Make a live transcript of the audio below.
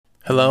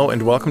Hello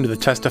and welcome to the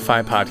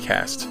Testify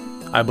podcast.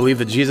 I believe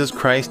that Jesus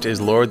Christ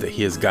is Lord, that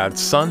he is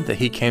God's Son, that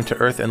he came to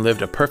earth and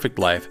lived a perfect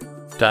life,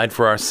 died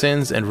for our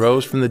sins, and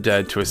rose from the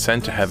dead to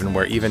ascend to heaven,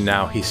 where even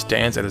now he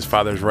stands at his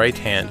Father's right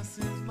hand,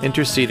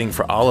 interceding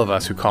for all of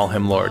us who call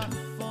him Lord.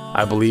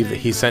 I believe that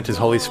he sent his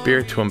Holy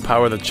Spirit to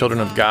empower the children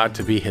of God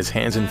to be his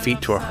hands and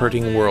feet to a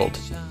hurting world.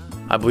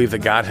 I believe that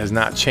God has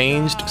not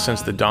changed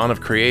since the dawn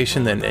of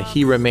creation, and that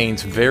he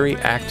remains very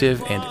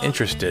active and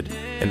interested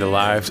in the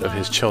lives of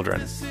his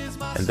children.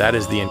 And that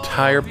is the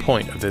entire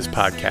point of this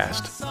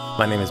podcast.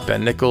 My name is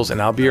Ben Nichols,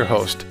 and I'll be your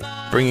host,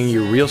 bringing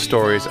you real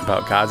stories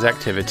about God's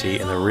activity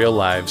in the real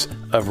lives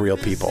of real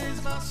people.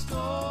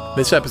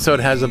 This episode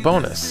has a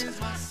bonus.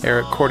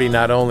 Eric Cordy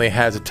not only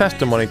has a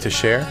testimony to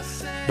share,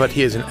 but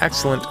he is an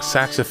excellent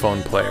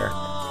saxophone player.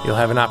 You'll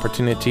have an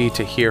opportunity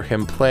to hear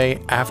him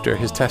play after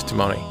his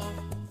testimony.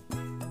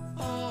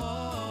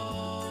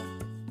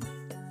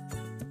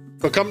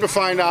 But come to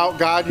find out,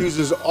 God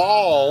uses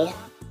all,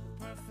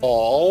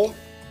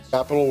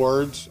 capital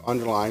words,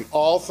 underline,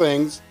 all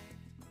things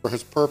for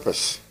his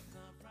purpose.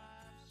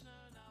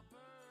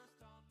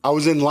 I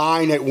was in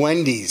line at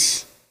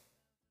Wendy's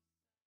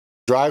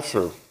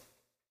drive-thru.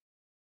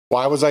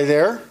 Why was I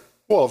there?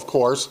 Well, of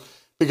course,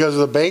 because of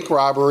the bank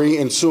robbery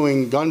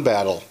ensuing gun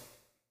battle.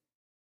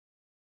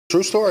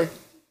 True story.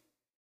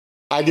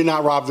 I did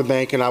not rob the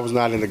bank and I was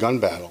not in the gun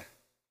battle.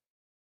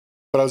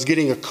 But I was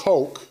getting a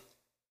Coke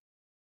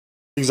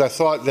because I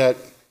thought that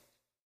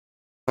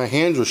my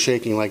hands were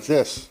shaking like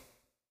this.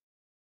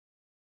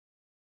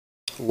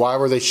 Why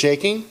were they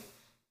shaking?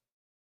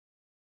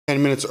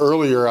 10 minutes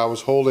earlier, I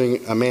was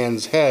holding a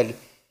man's head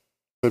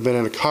who had been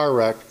in a car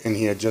wreck and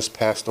he had just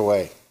passed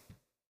away.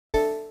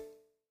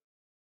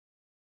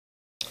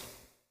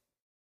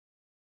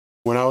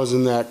 When I was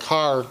in that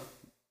car,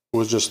 it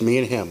was just me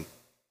and him.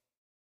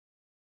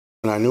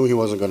 And I knew he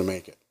wasn't going to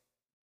make it.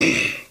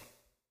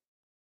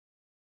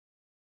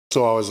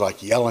 So I was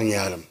like yelling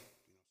at him,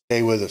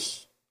 "Stay with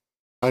us."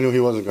 I knew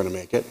he wasn't going to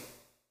make it.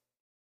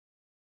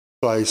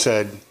 So I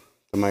said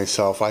to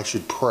myself, I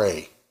should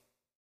pray.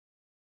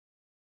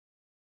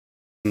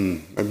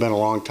 It's been a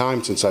long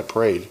time since I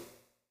prayed.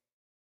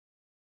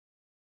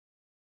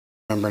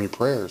 Remember any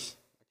prayers?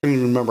 I couldn't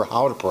even remember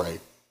how to pray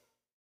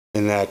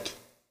in that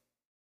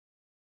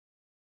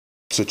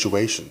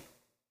situation.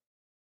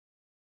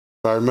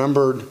 I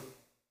remembered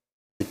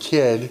the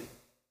kid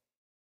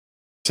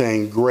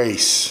saying,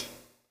 "Grace.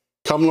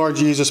 Come, Lord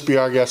Jesus, be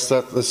our guest.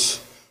 Let this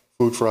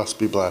food for us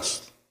be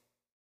blessed.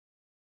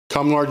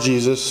 Come, Lord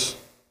Jesus.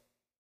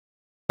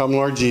 Come,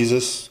 Lord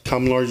Jesus.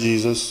 Come, Lord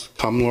Jesus.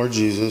 Come, Lord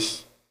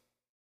Jesus.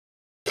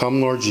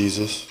 Come, Lord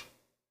Jesus."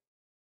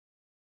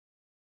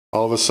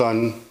 All of a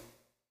sudden,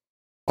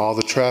 all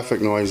the traffic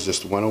noise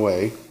just went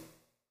away.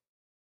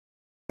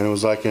 And it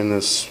was like in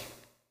this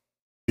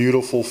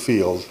beautiful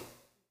field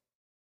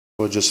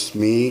with just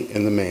me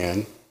and the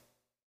man,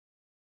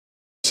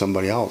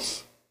 somebody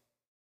else.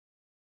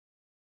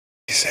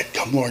 He said,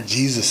 "Come, Lord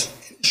Jesus."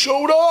 He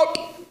showed up.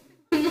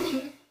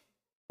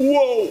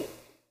 Whoa.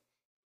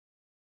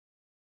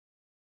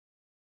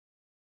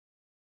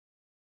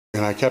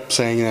 And I kept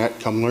saying that,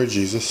 "Come, Lord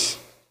Jesus."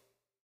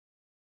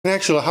 And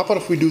actually, how about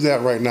if we do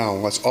that right now?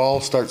 Let's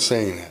all start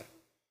saying that.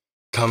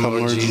 Come,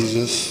 Lord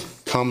Jesus.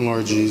 Come,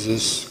 Lord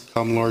Jesus.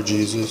 Come, Lord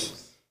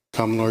Jesus.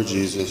 Come, Lord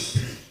Jesus.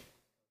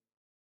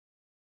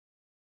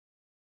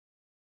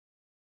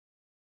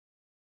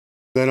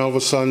 Then all of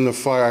a sudden,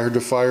 I heard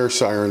the fire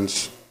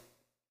sirens.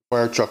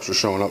 Fire trucks were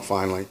showing up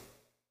finally.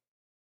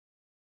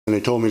 And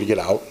they told me to get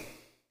out.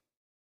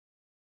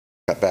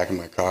 Got back in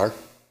my car.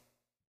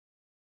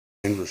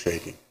 Hands were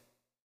shaking.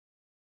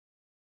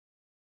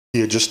 He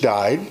had just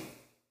died.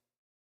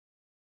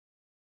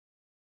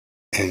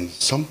 And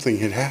something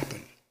had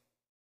happened.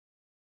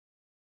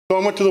 So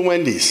I went to the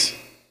Wendy's.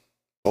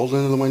 Pulled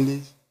into the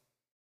Wendy's.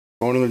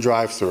 Going to the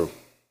drive-thru.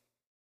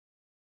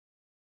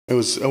 It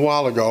was a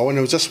while ago, and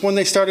it was just when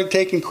they started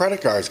taking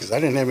credit cards because I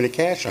didn't have any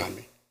cash on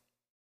me.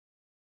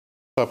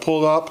 So I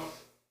pulled up,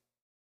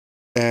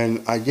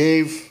 and I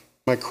gave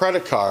my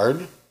credit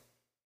card,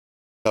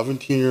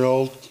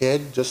 17-year-old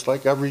kid, just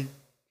like every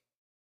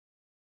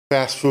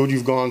fast food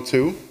you've gone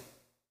to.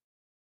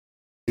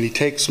 And he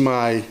takes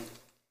my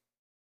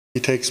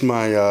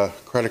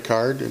credit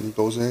card, and he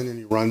goes in, and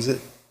he runs it.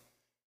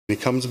 And he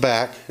comes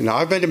back. And now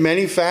I've been to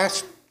many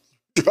fast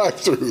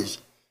drive-thrus.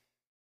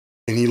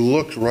 And he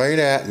looked right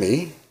at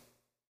me.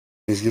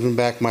 He's giving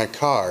back my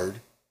card.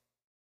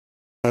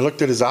 I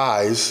looked at his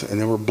eyes, and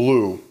they were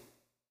blue.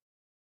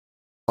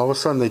 All of a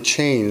sudden, they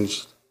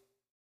changed.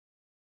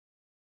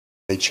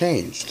 They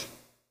changed,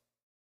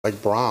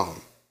 like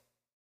brown.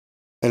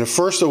 And at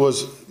first, it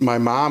was my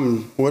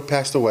mom who had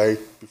passed away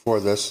before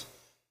this.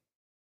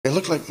 They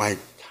looked like kind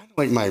of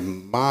like my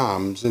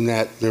mom's in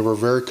that they were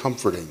very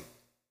comforting.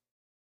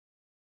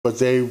 But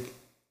they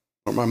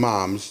weren't my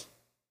mom's.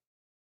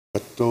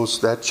 But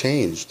that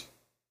changed.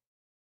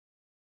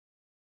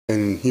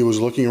 And he was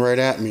looking right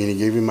at me, and he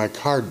gave me my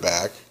card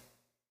back.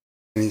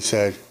 And he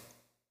said,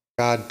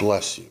 "God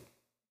bless you."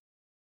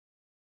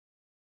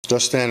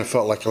 Just then, it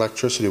felt like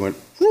electricity went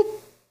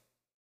whoop.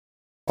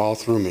 all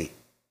through me.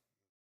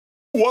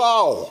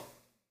 Wow!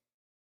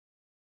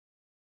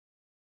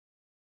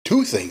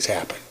 2 things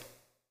happened.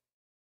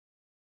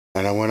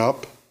 And I went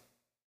up,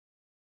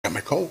 got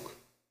my Coke.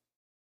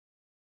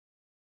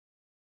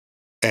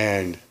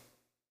 And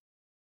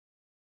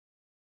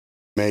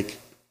make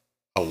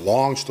a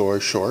long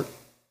story short,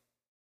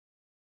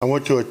 I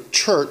went to a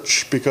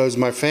church because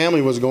my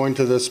family was going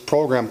to this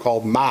program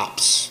called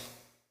MOPS,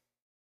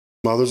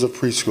 Mothers of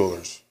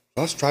Preschoolers.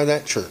 Let's try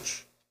that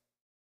church.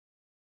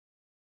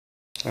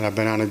 And I've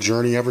been on a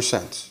journey ever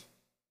since.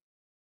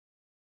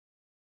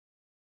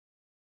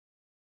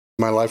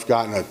 My life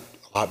gotten a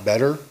lot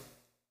better?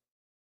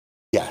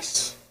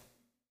 Yes.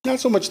 Not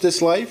so much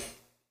this life,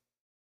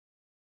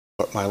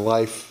 but my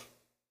life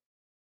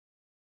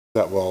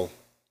that will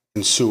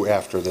ensue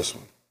after this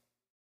one.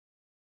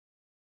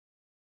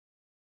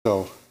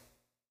 So,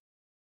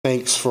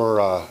 thanks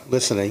for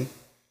listening.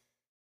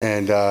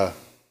 And I'm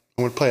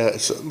going to play a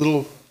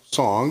little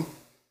song.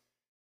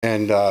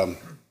 And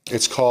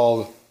it's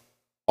called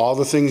All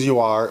the Things You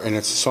Are. And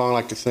it's a song I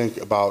like to think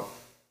about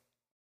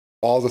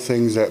all the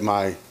things that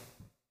my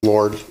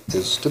Lord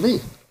is to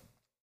me.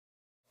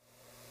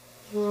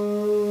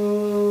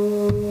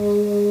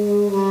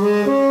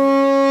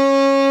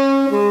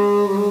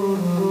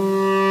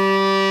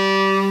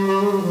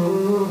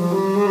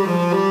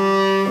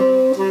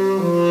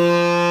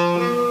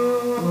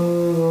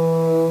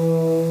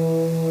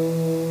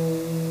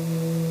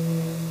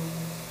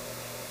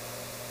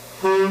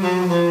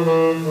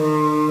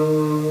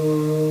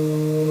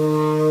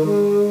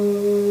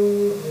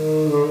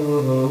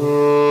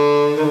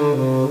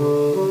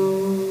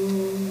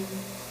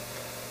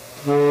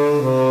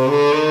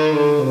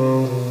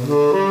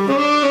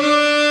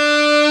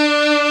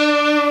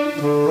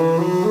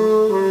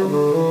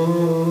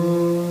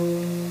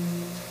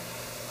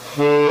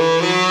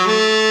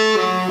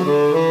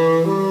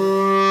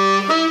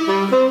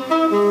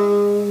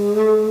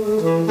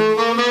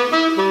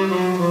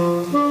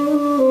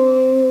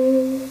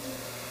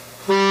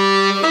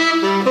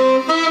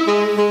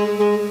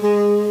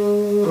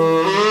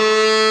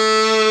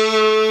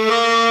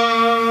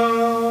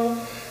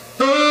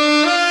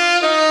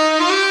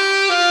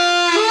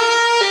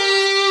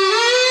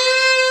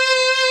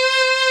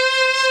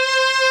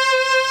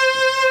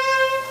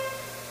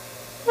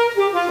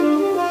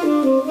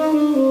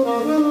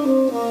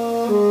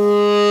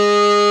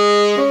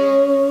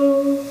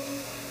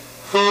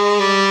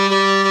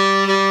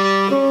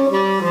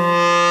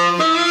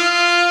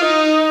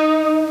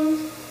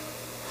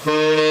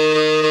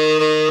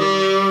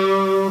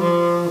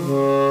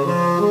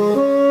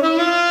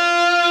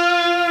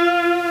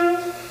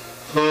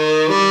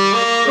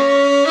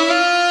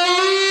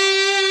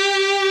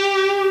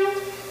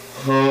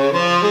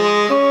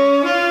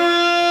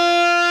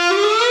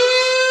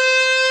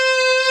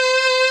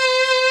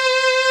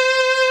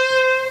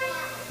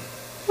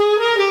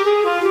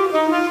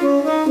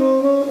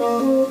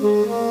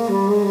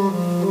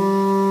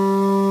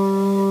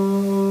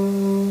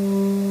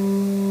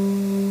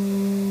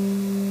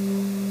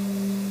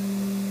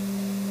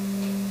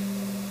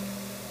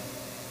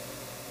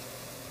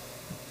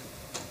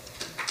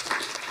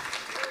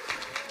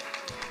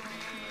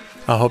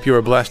 I hope you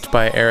were blessed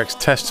by Eric's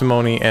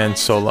testimony and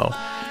solo.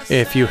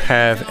 If you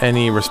have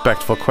any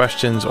respectful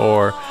questions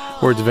or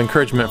words of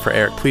encouragement for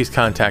Eric, please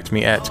contact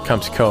me at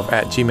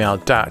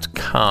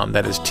tecumsehcove@gmail.com.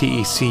 That is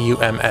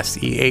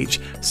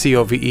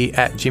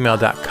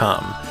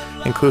TECUMSEHCOVE@gmail.com.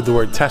 Include the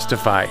word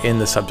testify in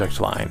the subject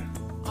line.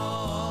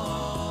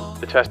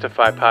 The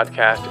Testify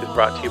podcast is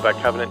brought to you by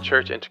Covenant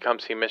Church in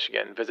Tecumseh,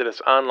 Michigan. Visit us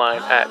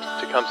online at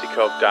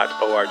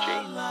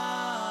tecumsehcove.org.